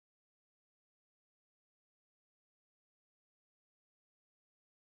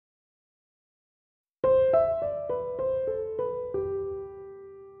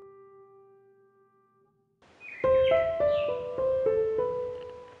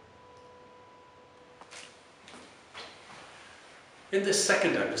In this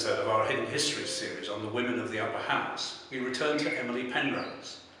second episode of our Hidden Histories series on the women of the Upper House, we return to Emily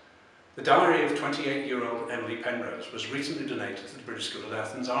Penrose. The diary of 28-year-old Emily Penrose was recently donated to the British School at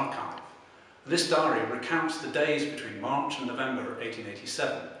Athens archive. This diary recounts the days between March and November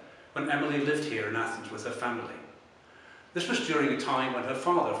 1887, when Emily lived here in Athens with her family. This was during a time when her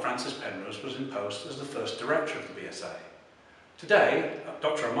father, Francis Penrose, was in post as the first director of the BSA. Today,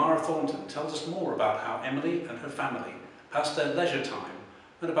 Dr. Amara Thornton tells us more about how Emily and her family passed their leisure time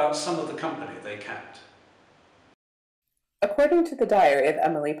and about some of the company they kept. According to the diary of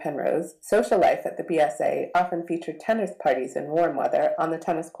Emily Penrose, social life at the BSA often featured tennis parties in warm weather on the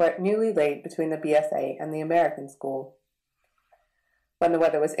tennis court newly laid between the BSA and the American school. When the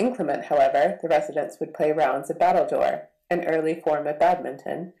weather was inclement, however, the residents would play rounds of battledore, an early form of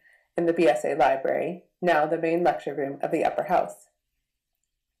badminton, in the BSA library, now the main lecture room of the Upper House.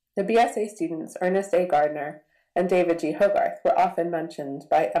 The BSA students Ernest A. Gardner and David G. Hogarth were often mentioned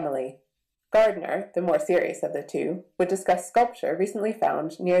by Emily. Gardner, the more serious of the two, would discuss sculpture recently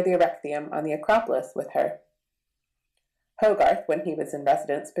found near the Erechtheum on the Acropolis with her. Hogarth, when he was in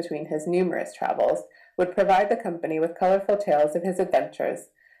residence between his numerous travels, would provide the company with colorful tales of his adventures,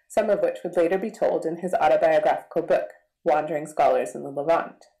 some of which would later be told in his autobiographical book, Wandering Scholars in the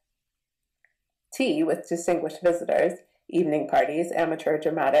Levant. Tea with distinguished visitors, evening parties, amateur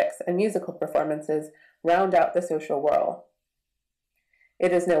dramatics, and musical performances round out the social whirl.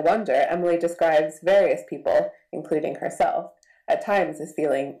 It is no wonder Emily describes various people, including herself, at times as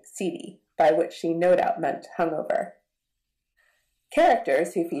feeling seedy, by which she no doubt meant hungover.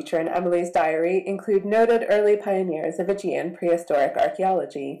 Characters who feature in Emily's diary include noted early pioneers of Aegean prehistoric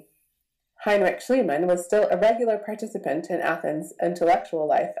archaeology. Heinrich Schliemann was still a regular participant in Athens' intellectual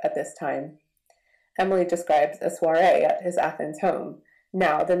life at this time. Emily describes a soiree at his Athens home,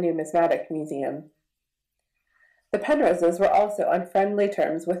 now the Numismatic Museum. The Penroses were also on friendly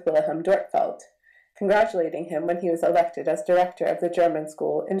terms with Wilhelm Dörpfeld, congratulating him when he was elected as director of the German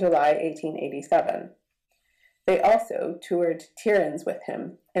school in July 1887. They also toured Tiryns with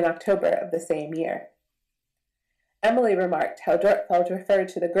him in October of the same year. Emily remarked how Dörpfeld referred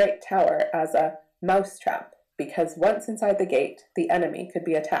to the Great Tower as a mousetrap, because once inside the gate, the enemy could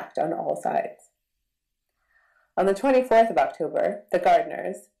be attacked on all sides. On the 24th of October, the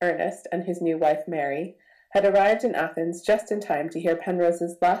Gardners, Ernest and his new wife Mary, had arrived in Athens just in time to hear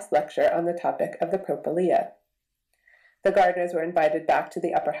Penrose's last lecture on the topic of the Propylaea. The Gardners were invited back to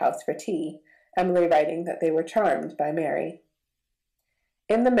the Upper House for tea, Emily writing that they were charmed by Mary.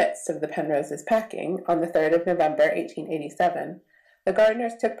 In the midst of the Penroses' packing, on the 3rd of November 1887, the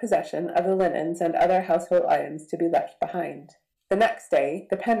Gardners took possession of the linens and other household items to be left behind. The next day,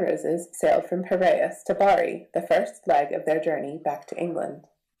 the Penroses sailed from Piraeus to Bari, the first leg of their journey back to England.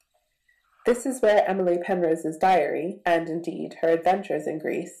 This is where Emily Penrose's diary, and indeed her adventures in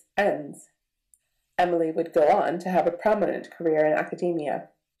Greece, ends. Emily would go on to have a prominent career in academia.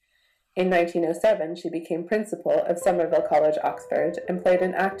 In 1907, she became principal of Somerville College, Oxford, and played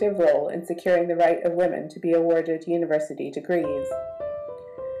an active role in securing the right of women to be awarded university degrees.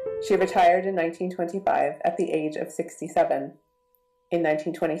 She retired in 1925 at the age of 67. In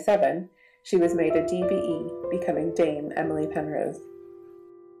 1927, she was made a DBE, becoming Dame Emily Penrose.